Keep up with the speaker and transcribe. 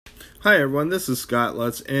Hi everyone, this is Scott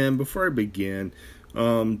Lutz, and before I begin,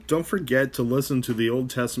 don't forget to listen to the Old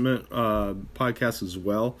Testament podcast as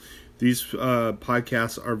well. These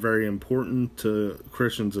podcasts are very important to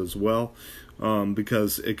Christians as well,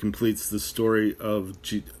 because it completes the story of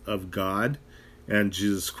God and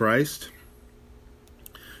Jesus Christ.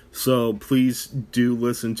 So please do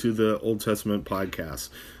listen to the Old Testament podcast.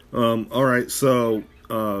 Alright, so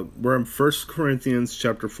we're in 1 Corinthians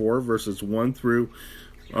chapter 4, verses 1 through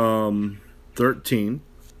 13.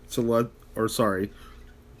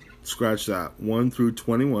 Scratch that. 1 through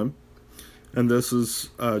 21. And this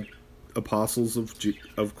is apostles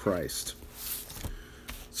of Christ.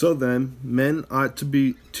 So then, men ought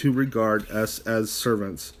to regard us as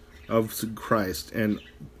servants of Christ and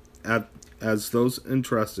as those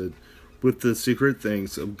entrusted with the secret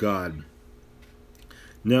things of God.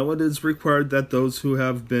 Now it is required that those who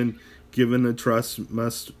have been given a trust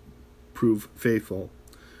must prove faithful.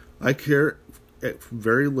 I care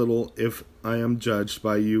very little if I am judged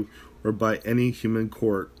by you or by any human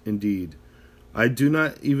court. Indeed, I do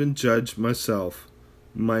not even judge myself.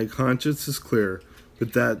 My conscience is clear,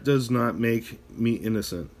 but that does not make me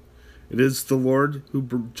innocent. It is the Lord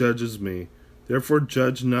who judges me. Therefore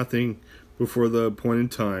judge nothing before the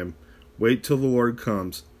appointed time. Wait till the Lord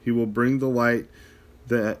comes. He will bring the light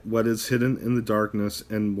that what is hidden in the darkness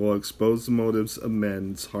and will expose the motives of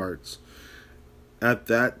men's hearts. At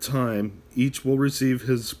that time, each will receive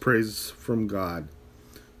his praise from God.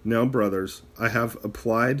 Now, brothers, I have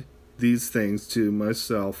applied these things to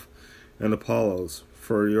myself and Apollos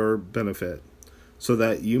for your benefit, so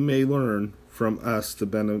that you may learn from us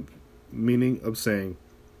the meaning of saying,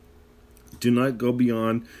 do not go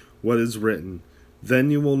beyond what is written.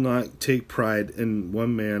 Then you will not take pride in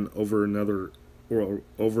one man over another or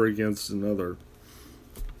over against another.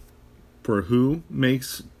 For who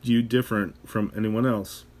makes you different from anyone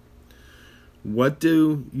else? What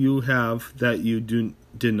do you have that you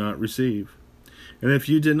did not receive? And if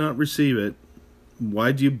you did not receive it,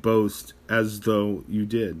 why do you boast as though you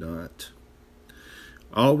did not?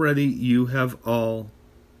 Already you have all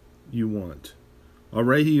you want.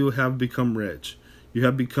 Already you have become rich. You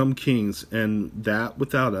have become kings, and that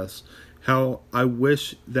without us. How I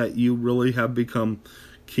wish that you really have become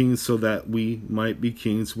kings so that we might be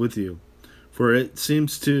kings with you. For it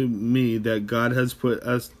seems to me that God has put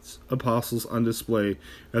us apostles on display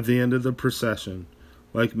at the end of the procession,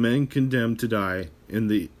 like men condemned to die in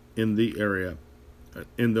the arena.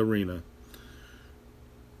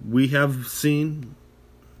 We have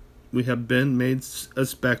been made a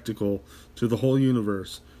spectacle to the whole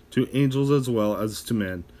universe, to angels as well as to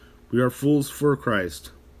men. We are fools for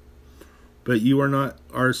Christ, but you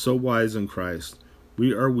are so wise in Christ.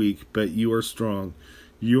 We are weak, but you are strong.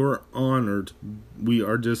 You are honored, we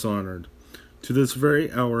are dishonored. To this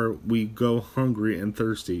very hour we go hungry and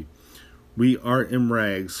thirsty. We are in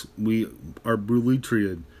rags, we are brutally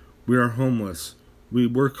treated. We are homeless. We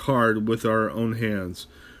work hard with our own hands.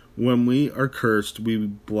 When we are cursed, we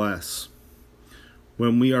bless.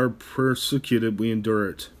 When we are persecuted, we endure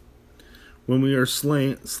it. When we are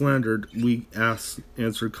slandered, we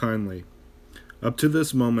answer kindly. Up to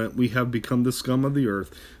this moment, we have become the scum of the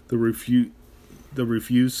earth, the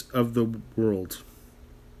refuse of the world.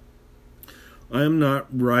 I am not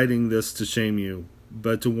writing this to shame you,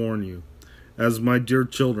 but to warn you, as my dear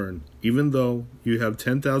children, even though you have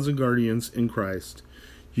 10,000 guardians in Christ,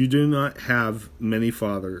 you do not have many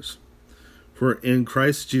fathers. For in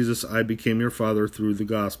Christ Jesus I became your father through the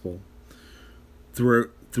gospel.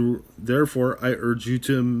 Therefore I urge you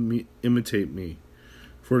to imitate me.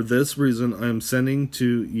 For this reason I am sending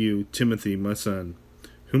to you Timothy, my son,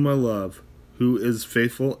 whom I love, who is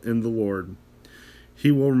faithful in the Lord.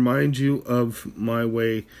 He will remind you of my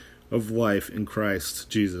way of life in Christ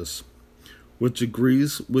Jesus, which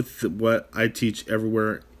agrees with what I teach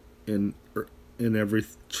everywhere in every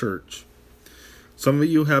church. Some of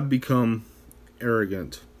you have become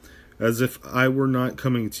arrogant, as if I were not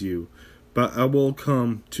coming to you, but I will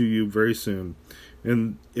come to you very soon.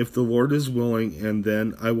 And if the Lord is willing, and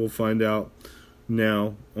then I will find out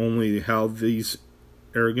now only how these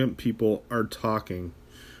arrogant people are talking,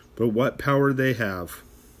 but what power they have.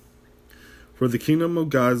 For the kingdom of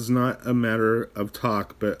God is not a matter of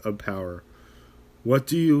talk, but of power. What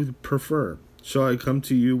do you prefer? Shall I come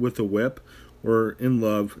to you with a whip, or in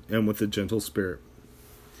love and with a gentle spirit?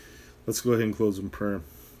 Let's go ahead and close in prayer.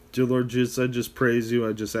 Dear Lord Jesus, I just praise you,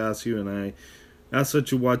 I just ask you, and I ask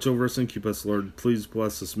that you watch over us and keep us, Lord. Please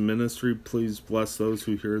bless this ministry. Please bless those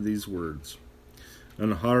who hear these words.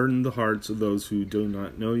 And harden the hearts of those who do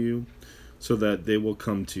not know you, so that they will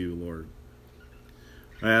come to you, Lord.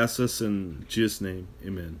 I ask this in Jesus' name.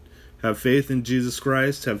 Amen. Have faith in Jesus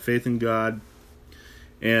Christ. Have faith in God.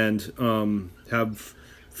 And have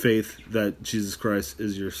faith that Jesus Christ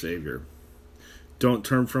is your Savior. Don't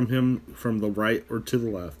turn from Him from the right or to the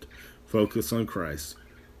left. Focus on Christ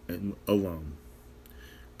and alone.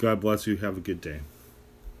 God bless you. Have a good day.